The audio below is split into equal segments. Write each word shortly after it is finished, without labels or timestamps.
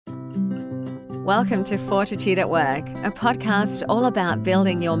Welcome to Fortitude at Work, a podcast all about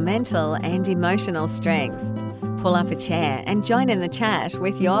building your mental and emotional strength. Pull up a chair and join in the chat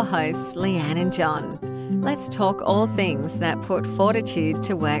with your hosts, Leanne and John. Let's talk all things that put fortitude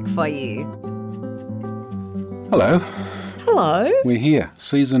to work for you. Hello. Hello. We're here.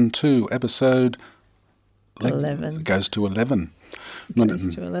 Season 2, episode 11. It goes to 11. It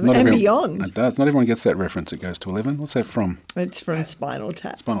goes to 11 and beyond. It does. Not everyone gets that reference. It goes to 11. What's that from? It's from Spinal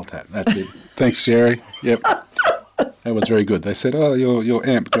Tap. Spinal Tap. That's it. Thanks, Jerry. Yep. That was very good. They said, oh, your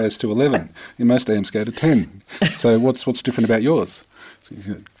amp goes to 11. Most amps go to 10. So what's different about yours? So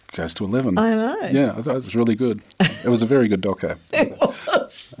it goes to 11. I know. Yeah, I thought it was really good. It was a very good doco. It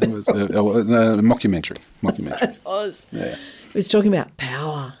was. It was a mockumentary. It was. Yeah. It was talking about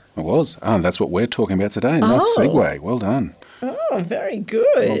power. It was. Oh, that's what we're talking about today. Nice segue. Well done. Oh, very good.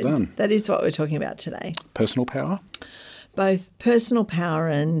 Well done. That is what we're talking about today. Personal power? Both personal power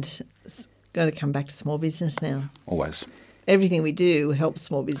and got to come back to small business now. Always. Everything we do helps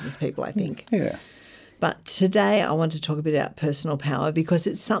small business people, I think. Yeah. But today I want to talk a bit about personal power because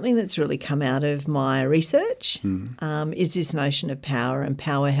it's something that's really come out of my research, is this notion of power and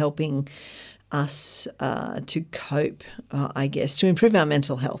power helping us to cope, I guess, to improve our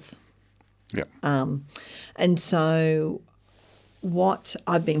mental health. Yeah. And so what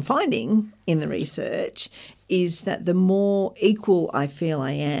I've been finding in the research is that the more equal I feel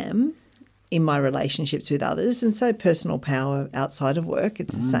I am in my relationships with others, and so personal power outside of work,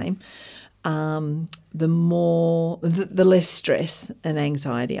 it's the same, the less stress and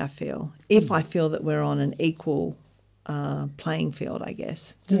anxiety I feel. If I feel that we're on an equal playing field, I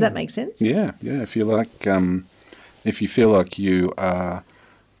guess. Does that make sense? Yeah. If you feel like you are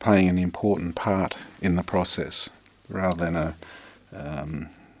playing an important part in the process, rather than a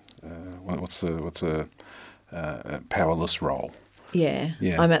powerless role. Yeah.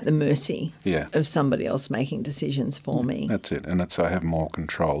 I'm at the mercy of somebody else making decisions for me. That's it. And I have more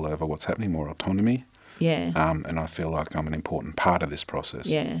control over what's happening, more autonomy. Yeah. And I feel like I'm an important part of this process.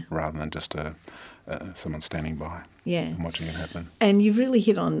 Yeah. Rather than just someone standing by. Yeah. And watching it happen. And you've really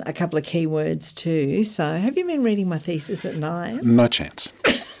hit on a couple of key words too. So have you been reading my thesis at night? No chance.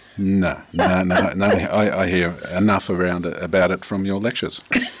 No. I hear enough about it from your lectures.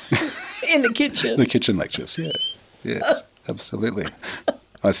 In the kitchen? The kitchen lectures, yeah. Yes, absolutely.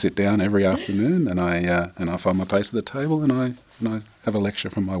 I sit down every afternoon and I find my place at the table and I have a lecture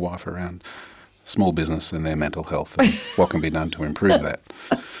from my wife around small business and their mental health and what can be done to improve that.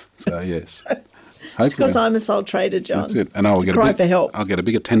 So, yes. Hopefully, it's because I'm a sole trader, John. That's it. And I'll get I'll get a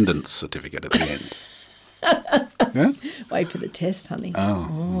big attendance certificate at the end. Yeah? Wait for the test, honey.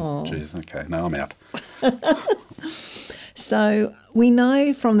 Oh, jeez. Okay. No, I'm out. So we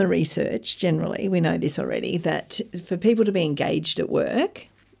know from the research, generally, we know this already, that for people to be engaged at work,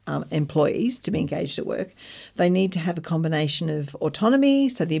 employees to be engaged at work, they need to have a combination of autonomy,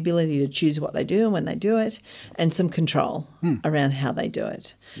 so the ability to choose what they do and when they do it, and some control around how they do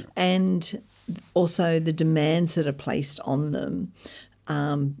it. Yeah. And also the demands that are placed on them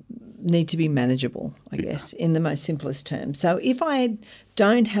need to be manageable, I guess, in the most simplest terms. So if I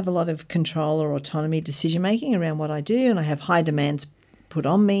don't have a lot of control or autonomy decision-making around what I do and I have high demands put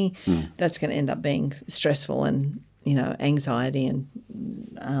on me, that's going to end up being stressful and, anxiety and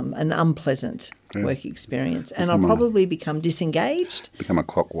an unpleasant work experience. And I'll probably become disengaged. Become a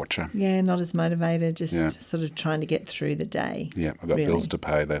clock watcher. Yeah, not as motivated, just sort of trying to get through the day. Yeah, I've got bills to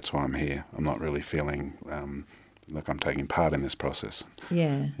pay, that's why I'm here. I'm not really feeling like I'm taking part in this process.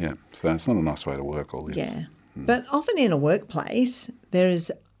 Yeah. Yeah, so it's not a nice way to work or live. Yeah. But often in a workplace, there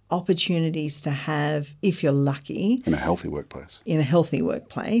is opportunities to have, if you're lucky. In a healthy workplace.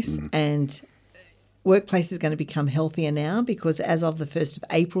 And workplace is going to become healthier now because as of the 1st of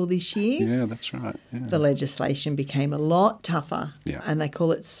April this year. Yeah, that's right. Yeah. The legislation became a lot tougher. Yeah. And they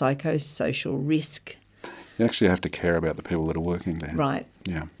call it psychosocial risk. You actually have to care about the people that are working there. Right.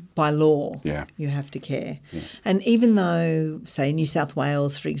 Yeah. By law, you have to care. Yeah. And even though, say, New South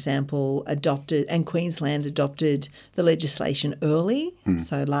Wales, for example, adopted and Queensland adopted the legislation early,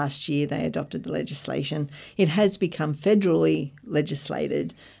 so last year they adopted the legislation, it has become federally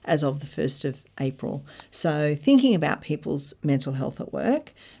legislated as of the 1st of April. So thinking about people's mental health at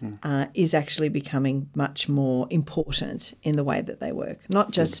work is actually becoming much more important in the way that they work.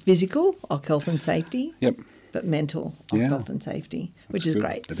 Not just physical, health and safety. Yep. But mental health and safety, which is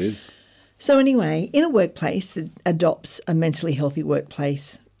great. It is. So anyway, in a workplace that adopts a mentally healthy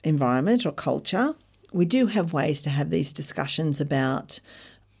workplace environment or culture, we do have ways to have these discussions about,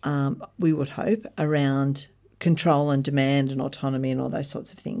 we would hope, around control and demand and autonomy and all those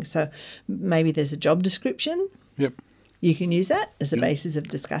sorts of things. So maybe there's a job description. Yep. You can use that as a basis of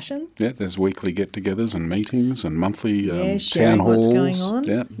discussion. Yeah, there's weekly get-togethers and meetings and monthly town sharing halls. what's going on.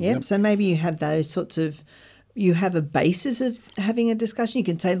 Yeah, Yep. So maybe you have those sorts of, you have a basis of having a discussion. You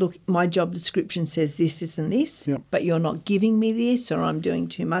can say, look, my job description says this and this, but you're not giving me this, or I'm doing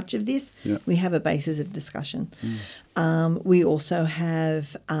too much of this. Yep. We have a basis of discussion. We also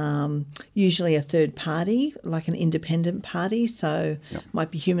have usually a third party, like an independent party. So might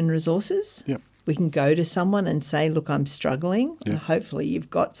be human resources. Yep. We can go to someone and say, look, I'm struggling. And hopefully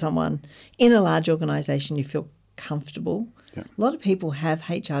you've got someone in a large organisation you feel comfortable. Yep. A lot of people have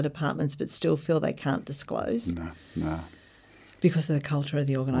HR departments but still feel they can't disclose. No. Because of the culture of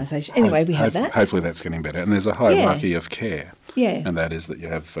the organisation. Anyway, we have that. Hopefully that's getting better. And there's a hierarchy of care. Yeah. And that is that you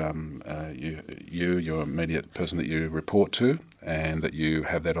have your immediate person that you report to, and that you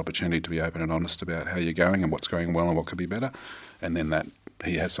have that opportunity to be open and honest about how you're going and what's going well and what could be better. And then that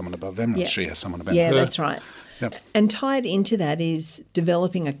he has someone above them, and she has someone above her. Yeah, that's right. Yep. And tied into that is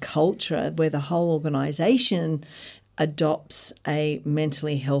developing a culture where the whole organisation adopts a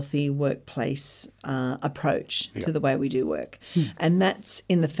mentally healthy workplace approach to the way we do work. And that's,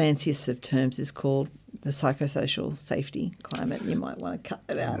 in the fanciest of terms, is called the psychosocial safety climate. You might want to cut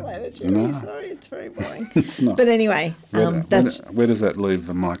that out later, Jerry. No. Sorry, it's very boring. It's not. But anyway, where does that leave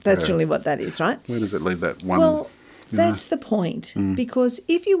the micro? that's really what that is, right? Where does it leave that one? Well, that's the point. Because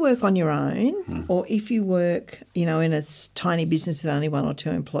if you work on your own, or if you work, in a tiny business with only 1 or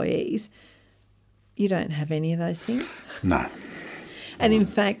 2 employees, you don't have any of those things. No. And in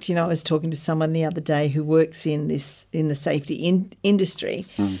fact, I was talking to someone the other day who works in the safety industry,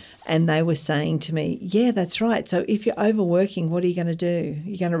 and they were saying to me, yeah, that's right. So if you're overworking, what are you going to do?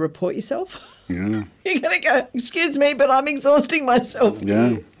 You're going to report yourself? Yeah. You're going to go, excuse me, but I'm exhausting myself.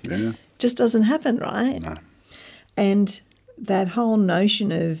 Yeah. Just doesn't happen, right? No. And that whole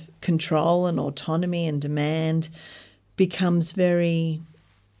notion of control and autonomy and demand becomes very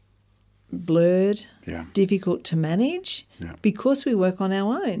blurred, difficult to manage because we work on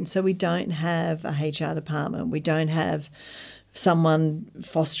our own. So we don't have a HR department. We don't have someone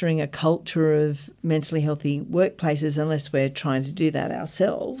fostering a culture of mentally healthy workplaces unless we're trying to do that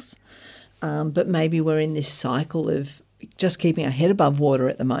ourselves. But maybe we're in this cycle of just keeping our head above water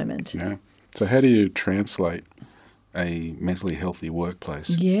at the moment. Yeah. So how do you translate a mentally healthy workplace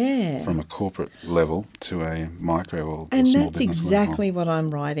from a corporate level to a micro or and small that's business exactly level? what I'm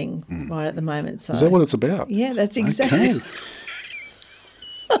writing right at the moment. So is that what it's about? Yeah, that's exactly. Okay.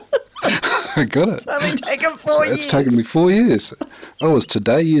 I got it. It's only taken 4 years. It's taken me 4 years. I was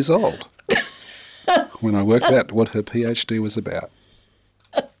today years old when I worked out what her PhD was about.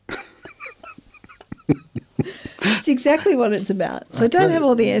 It's exactly what it's about. So I don't have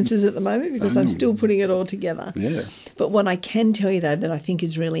all the answers at the moment because I'm still putting it all together. Yeah. But what I can tell you, though, that I think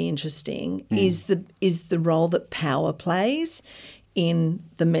is really interesting is the role that power plays in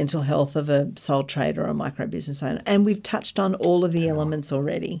the mental health of a sole trader or a micro business owner. And we've touched on all of the elements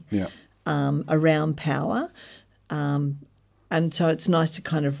already around power. And so it's nice to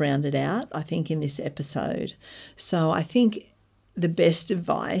kind of round it out, I think, in this episode. So I think the best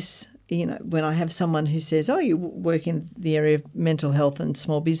advice, when I have someone who says, oh, you work in the area of mental health and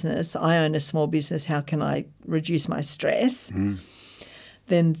small business, I own a small business, how can I reduce my stress?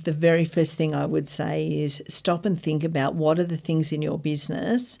 Then the very first thing I would say is stop and think about what are the things in your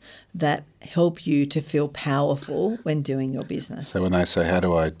business that help you to feel powerful when doing your business. So when they say, how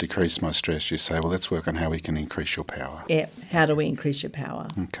do I decrease my stress, you say, well, let's work on how we can increase your power. Yeah, how do we increase your power?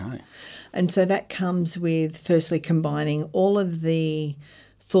 Okay. And so that comes with firstly combining all of the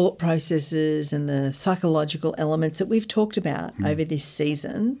thought processes and the psychological elements that we've talked about over this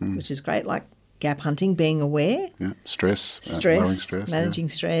season, which is great, like gap hunting, being aware. Yeah, stress, managing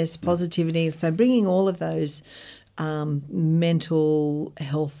stress, positivity. So bringing all of those mental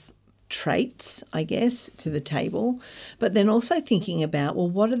health traits, I guess, to the table, but then also thinking about, well,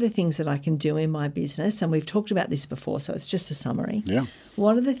 what are the things that I can do in my business? And we've talked about this before, so it's just a summary. Yeah.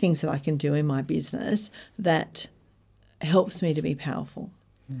 What are the things that I can do in my business that helps me to be powerful?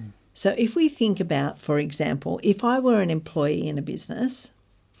 So if we think about, for example, if I were an employee in a business,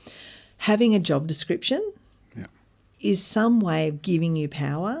 having a job description is some way of giving you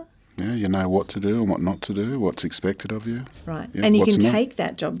power. Yeah, you know what to do and what not to do, what's expected of you. Right. Yeah, and you can take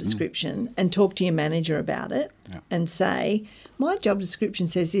that job description and talk to your manager about it and say, my job description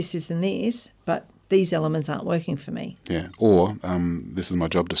says this, and this, but these elements aren't working for me. Yeah. Or this is my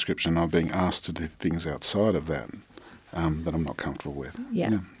job description. I'm being asked to do things outside of that that I'm not comfortable with.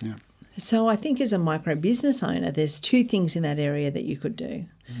 Yeah. So I think as a micro business owner, there's 2 things in that area that you could do.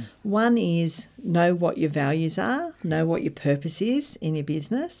 One is know what your values are, know what your purpose is in your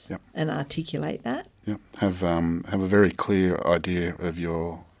business and articulate that. Yeah. Have a very clear idea of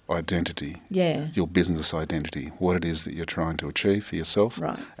your identity, Yeah. your business identity, what it is that you're trying to achieve for yourself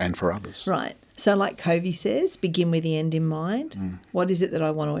Right. and for others. Right. So like Covey says, begin with the end in mind. What is it that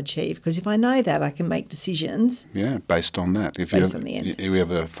I want to achieve? Because if I know that, I can make decisions. Yeah, based on that. If Based on the end. you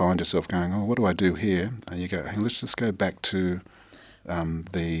ever find yourself going, oh, what do I do here? And you go, hey, let's just go back to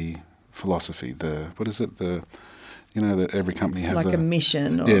the philosophy, that every company has Like a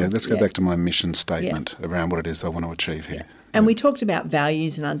mission. Or, yeah, let's go back to my mission statement around what it is I want to achieve here. And we talked about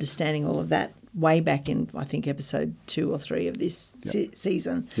values and understanding all of that way back in, I think, episode 2 or 3 of this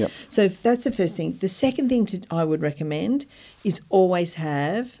season. Yep. So that's the first thing. The second thing I would recommend is always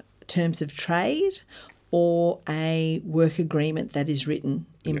have terms of trade or a work agreement that is written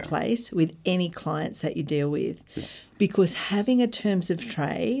in place with any clients that you deal with. Yeah. Because having a terms of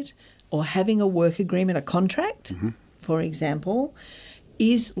trade or having a work agreement, a contract, for example,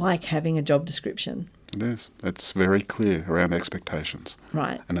 is like having a job description. It is. It's very clear around expectations.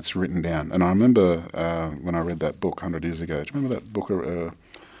 Right. And it's written down. And I remember when I read that book 100 years ago, do you remember that book?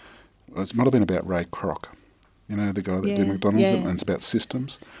 It might have been about Ray Kroc, the guy that did McDonald's, and it's about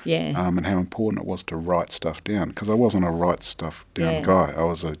systems. Yeah. And how important it was to write stuff down. Because I wasn't a write stuff down guy. I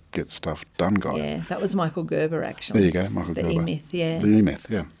was a get stuff done guy. Yeah, that was Michael Gerber, actually. There you go, Michael Gerber. The E-Myth, yeah. The E-Myth,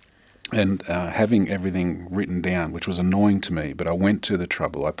 yeah. And having everything written down, which was annoying to me, but I went to the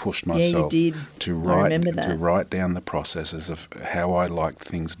trouble. I pushed myself to write down the processes of how I liked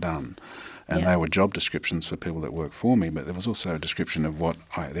things done. And they were job descriptions for people that work for me, but there was also a description of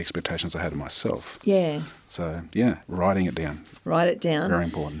the expectations I had of myself. Yeah. So, writing it down. Write it down. Very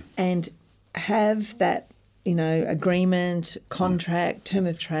important. And have that, agreement, contract, term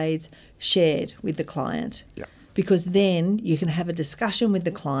of trades shared with the client. Yeah. Because then you can have a discussion with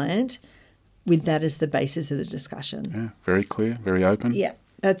the client with that as the basis of the discussion. Yeah, very clear, very open. Yeah,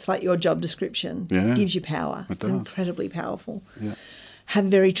 that's like your job description. Yeah. It gives you power. It It's does. incredibly powerful. Yeah. Have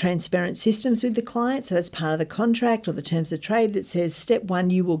very transparent systems with the client. So that's part of the contract or the terms of trade that says step 1,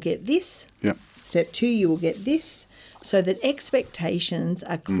 you will get this. Yeah. Step 2, you will get this. So that expectations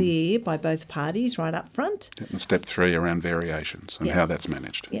are clear by both parties right up front. And step 3 around variations and how that's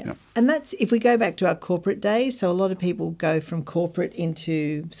managed. Yeah. And that's, if we go back to our corporate days, so a lot of people go from corporate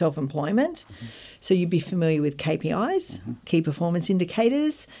into self-employment. So you'd be familiar with KPIs, key performance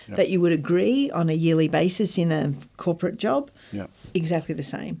indicators, that you would agree on a yearly basis in a corporate job. Yeah. Exactly the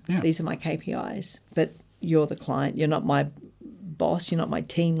same. Yeah. These are my KPIs, but you're the client. You're not my boss, you're not my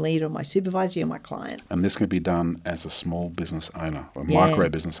team leader or my supervisor, you're my client. And this can be done as a small business owner or micro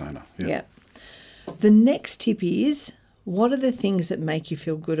business owner. Yeah. The next tip is, what are the things that make you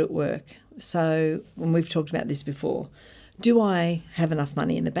feel good at work? So when we've talked about this before, do I have enough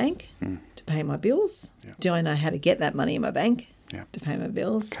money in the bank to pay my bills? Yeah. Do I know how to get that money in my bank to pay my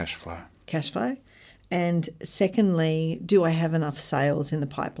bills? Cash flow. And secondly, do I have enough sales in the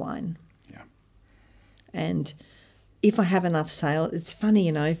pipeline? Yeah. And if I have enough sales, it's funny,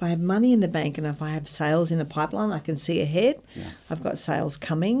 if I have money in the bank and if I have sales in the pipeline, I can see ahead. Yeah. I've got sales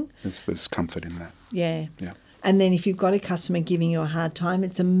coming. There's comfort in that. Yeah. Yeah. And then if you've got a customer giving you a hard time,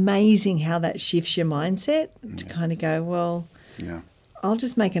 it's amazing how that shifts your mindset to kind of go, well, I'll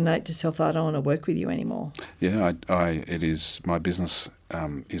just make a note to self that I don't want to work with you anymore. Yeah, it is, my business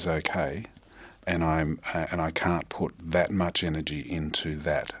is okay. And I can't put that much energy into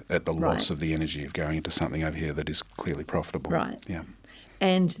that at the loss of the energy of going into something over here that is clearly profitable. Right. Yeah.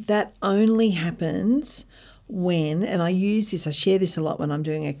 And that only happens when, and I share this a lot when I'm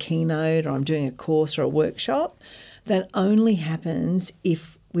doing a keynote or I'm doing a course or a workshop, that only happens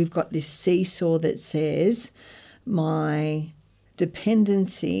if we've got this seesaw that says my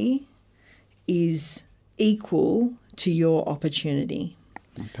dependency is equal to your opportunity.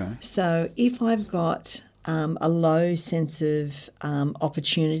 Okay. So if I've got a low sense of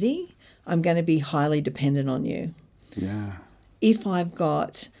opportunity, I'm going to be highly dependent on you. Yeah. If I've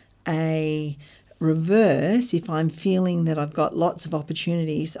got a reverse, if I'm feeling that I've got lots of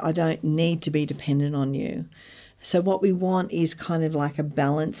opportunities, I don't need to be dependent on you. So what we want is kind of like a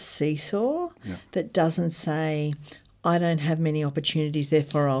balanced seesaw that doesn't say, I don't have many opportunities,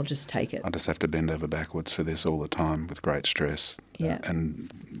 therefore I'll just take it. I just have to bend over backwards for this all the time with great stress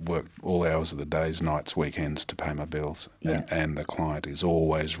and work all hours of the days, nights, weekends to pay my bills. Yeah. And the client is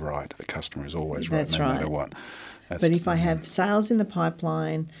always right. The customer is always right, That's no right. matter what. But if I have sales in the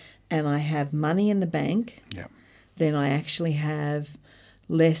pipeline and I have money in the bank, then I actually have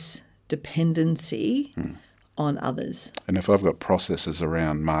less dependency on others. And if I've got processes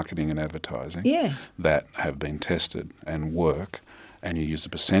around marketing and advertising that have been tested and work, and you use a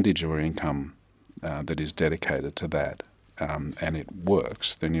percentage of your income that is dedicated to that, and it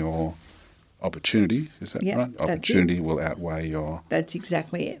works, then you're opportunity. Is that Yep, right? that's Opportunity will outweigh your. That's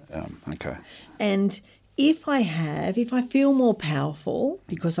exactly it. Okay. And if I feel more powerful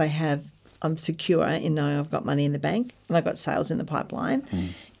because I'm secure in knowing I've got money in the bank and I've got sales in the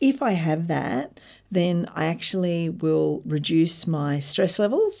pipeline, if I have that, then I actually will reduce my stress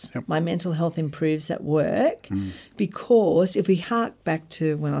levels. Yep. My mental health improves at work because if we hark back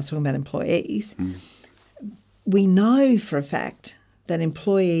to when I was talking about employees, we know for a fact that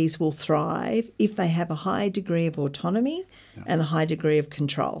employees will thrive if they have a high degree of autonomy and a high degree of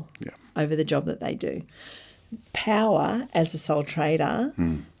control over the job that they do. Power as a sole trader,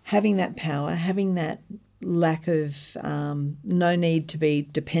 having that power, having that lack of no need to be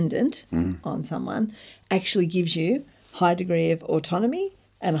dependent on someone actually gives you high degree of autonomy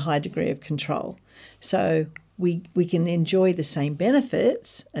and a high degree of control. So we can enjoy the same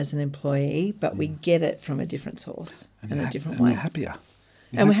benefits as an employee, but we get it from a different source and a different way. And you're happier.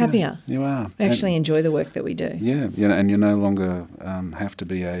 We're happier. You are. We actually enjoy the work that we do. Yeah, and you no longer have to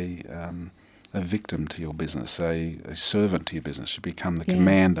be a victim to your business, a servant to your business. You become the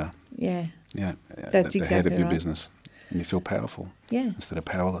commander. Yeah. Yeah, That's the exactly head of your right. business, and you feel powerful. Yeah. Instead of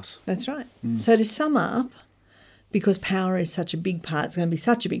powerless. That's right. So to sum up, because power is such a big part, it's going to be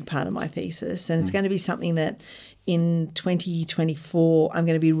such a big part of my thesis, and it's going to be something that in 2024 I'm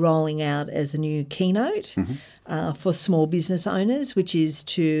going to be rolling out as a new keynote for small business owners, which is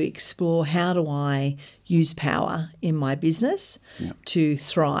to explore how do I use power in my business to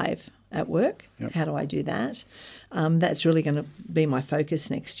thrive at work. How do I do that? That's really going to be my focus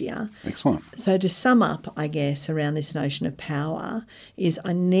next year. Excellent. So to sum up, I guess, around this notion of power is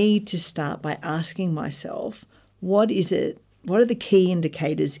I need to start by asking myself, what are the key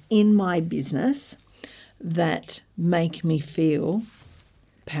indicators in my business that make me feel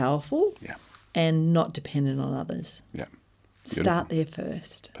powerful and not dependent on others? Yeah. Start there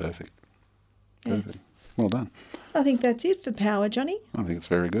first. Perfect. Well done. So I think that's it for power, Johnny. I think it's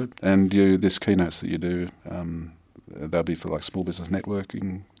very good. And this keynotes that you do, they'll be for like small business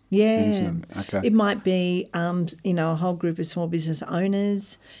networking. Yeah. Okay. It might be, a whole group of small business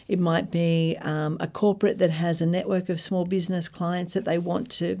owners. It might be a corporate that has a network of small business clients that they want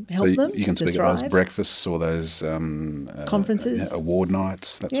to help them. You can to speak thrive. at those breakfasts or those Conferences, award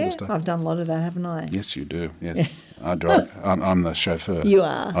nights, that sort of stuff. I've done a lot of that, haven't I? Yes, you do. Yes, I drive. I'm the chauffeur. You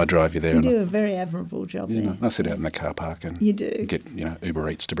are. I drive you there. You do a very admirable job there. I sit out in the car park and you do get Uber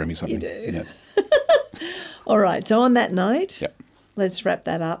Eats to bring me something. You do. Yeah. All right. So on that note, Yep. let's wrap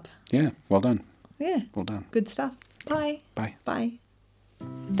that up. Yeah. Well done. Yeah. Well done. Good stuff. Bye. Bye. Bye.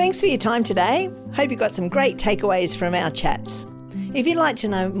 Thanks for your time today. Hope you got some great takeaways from our chats. If you'd like to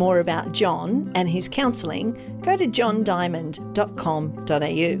know more about John and his counselling, go to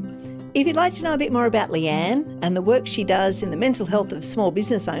johndiamond.com.au. If you'd like to know a bit more about Leanne and the work she does in the mental health of small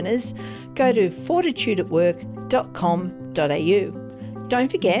business owners, go to fortitudeatwork.com.au.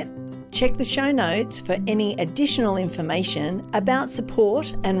 Don't forget, check the show notes for any additional information about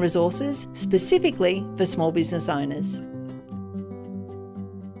support and resources specifically for small business owners.